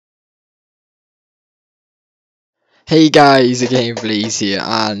Hey guys, TheGamingBlaze here,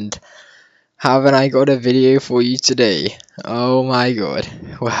 and haven't I got a video for you today? Oh my god.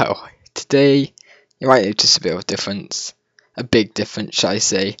 Well, today you might notice a bit of a difference. A big difference, shall I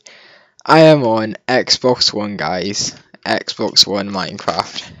say. I am on Xbox One, guys. Xbox One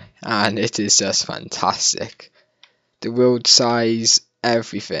Minecraft. And it is just fantastic. The world size,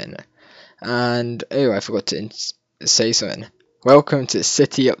 everything. And, oh, I forgot to say something. Welcome to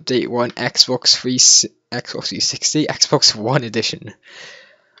City Update 1 Xbox 360, Xbox One Edition.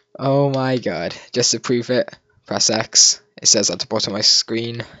 Oh my god. Just to prove it, press X. It says at the bottom of my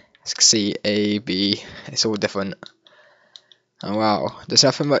screen, C, A, B. It's all different. And wow, there's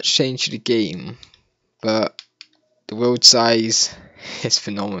nothing much change to the game, but the world size is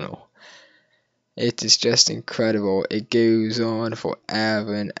phenomenal. It is just incredible. It goes on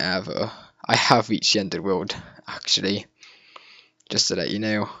forever and ever. I have reached the end of the world, actually, just to let you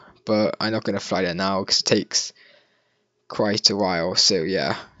know, but I'm not going to fly there now because it takes quite a while, so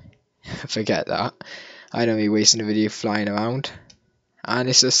yeah, forget that. I don't be wasting a video flying around, and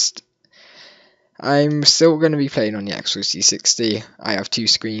it's just, I'm still going to be playing on the Xbox 360. I have two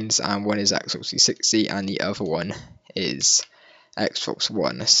screens, and one is Xbox 360 and the other one is Xbox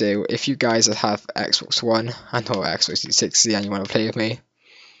One. So if you guys have Xbox One and not Xbox 360 and you want to play with me,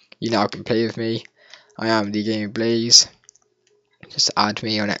 you now can play with me. I am TheGamingBlaze. Just add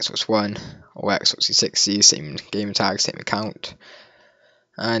me on Xbox One or Xbox 360, same game tag, same account.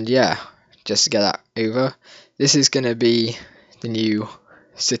 And yeah, just to get that over, this is going to be the new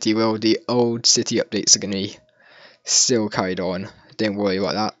city world. The old city updates are going to be still carried on. Don't worry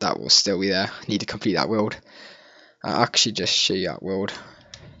about that, that will still be there. I need to complete that world. I'll actually just show you that world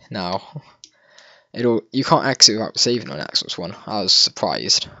now. You can't exit without saving on Xbox One. I was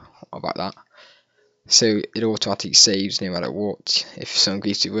surprised about that. So it automatically saves no matter what. If someone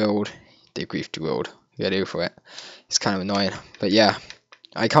griefs the world, they grief the world. Get over it. It's kind of annoying, but yeah,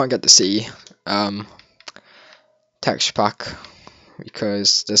 I can't get the city texture pack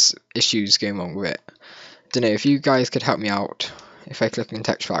because there's issues going on with it. I don't know if you guys could help me out. If I click on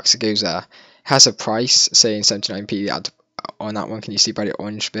texture packs, it goes there. It has a price saying 79p. On that one, can you see by the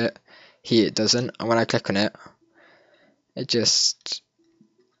orange bit? Here it doesn't, and when I click on it, it just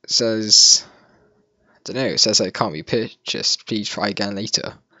says, I don't know, it says that it can't be purchased, please try again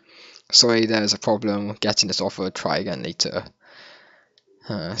later. Sorry, there's a problem getting this offer, try again later.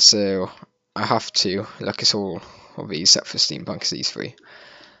 So I have to look at all of these except for Steampunk, these three.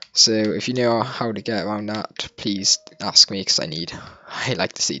 So if you know how to get around that, please ask me because I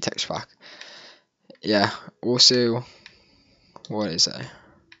like to see texture pack. Yeah, also, what is it?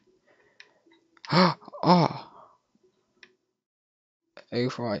 Oh,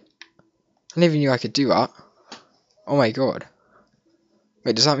 right. I never knew I could do that. Oh my god.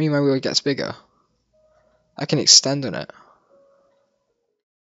 Wait, does that mean my wheel gets bigger? I can extend on it.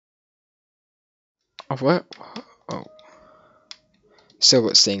 Oh, what? Oh. Still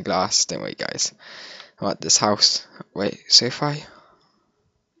got stained glass, don't worry guys. I'm at this house. Wait, so if I...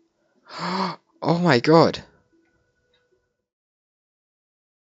 Oh my god.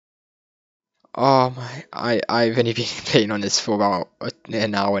 Oh my, I've only been playing on this for about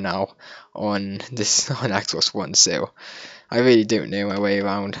an hour now on Xbox One, so I really don't know my way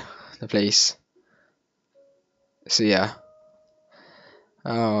around the place. So yeah.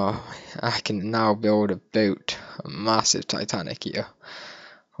 Oh, I can now build a boat, a massive Titanic here.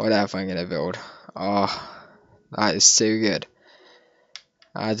 Whatever I'm gonna build. Oh, that is so good.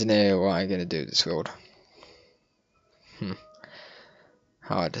 I don't know what I'm gonna do with this world.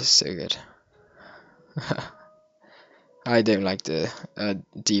 Oh, this is so good. I don't like the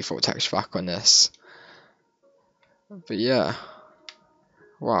default texture pack on this. But yeah.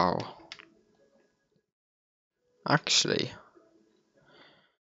 Wow. Actually,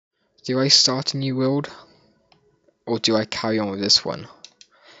 do I start a new world? Or do I carry on with this one?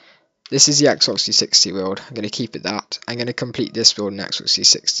 This is the Xbox 360 world. I'm going to keep it that. I'm going to complete this world in Xbox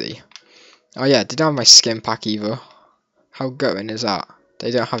 360. Oh yeah, did I have my skin pack either? How gutting is that?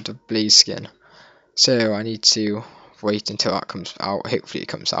 They don't have the Blaze skin. So I need to wait until that comes out. Hopefully it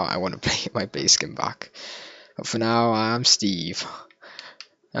comes out. I want to play my Blaze skin back. But for now, I'm Steve.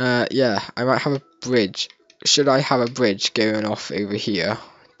 Yeah, I might have a bridge. Should I have a bridge going off over here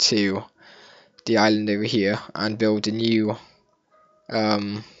to the island over here and build a new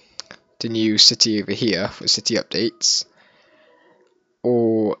the new city over here for city updates,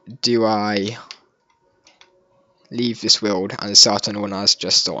 or do I leave this world and start on one as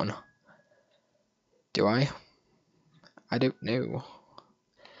just on? Do I don't know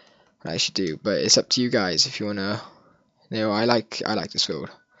what I should do, but it's up to you guys if you wanna know. I like this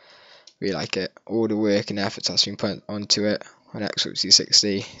world. Really like it. All the work and effort that's been put onto it on Xbox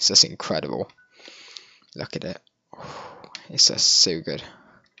 360. It's just incredible. Look at it. It's just so good.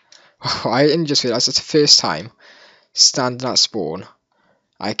 I didn't just realised it's the first time standing at spawn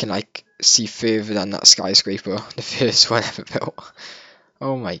I can like see further than that skyscraper, the first one ever built.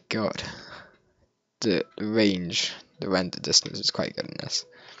 Oh my god. The range, the render distance is quite good in this.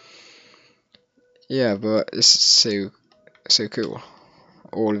 Yeah, but this is so cool.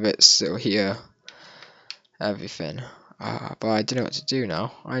 All of it's still here. Everything. But I don't know what to do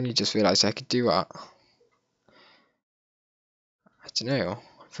now. I only just realised I could do that. I don't know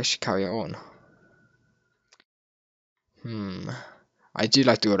if I should carry it on. I do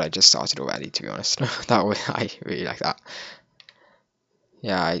like the world I just started already, to be honest. That way, I really like that.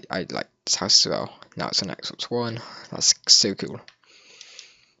 Yeah, I like this house as well. Now it's on Xbox One. That's so cool.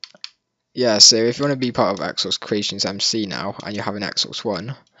 Yeah, so if you want to be part of Xbox Creations MC now, and you have an Xbox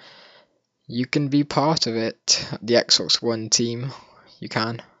One, you can be part of it. The Xbox One team, you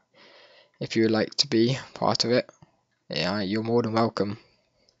can. If you would like to be part of it, yeah, you're more than welcome.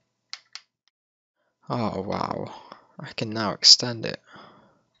 Oh wow, I can now extend it.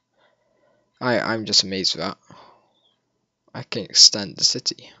 I'm just amazed with that. I can extend the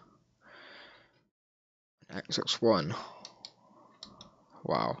city. Xbox One.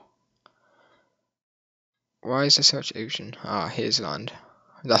 Wow. Why is there so much ocean? Ah, here's land.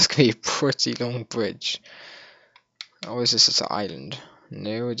 That's gonna be a pretty long bridge. Or is this just an island?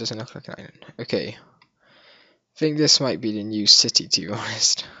 No, it doesn't look like an island. Okay. I think this might be the new city, to be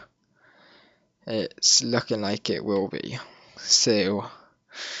honest. It's looking like it will be. So,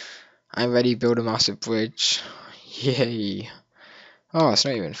 I'm ready to build a massive bridge. Yay. Oh, it's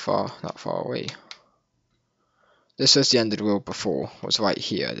not even that far away. This was the end of the world before. It was right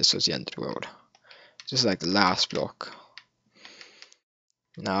here. This was the end of the world. This is like the last block.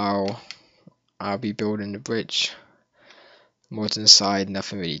 Now, I'll be building the bridge. Modern side,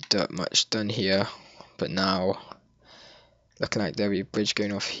 nothing really much done here. But now, looking like there'll be a bridge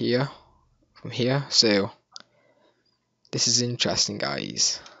going off here. From here. So, this is interesting,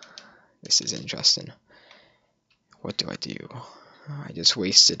 guys. This is interesting. What do? I just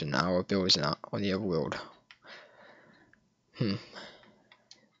wasted an hour building that on the other world.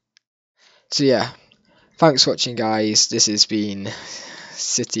 So yeah, thanks for watching, guys. This has been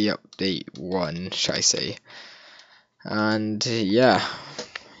City Update 1, should I say. And yeah,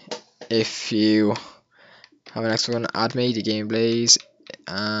 if you have an next one, add me, TheGamingBlaze.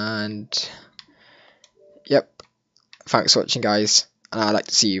 And yep, thanks for watching, guys. And I'd like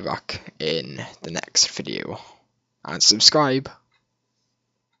to see you back in the next video. And subscribe.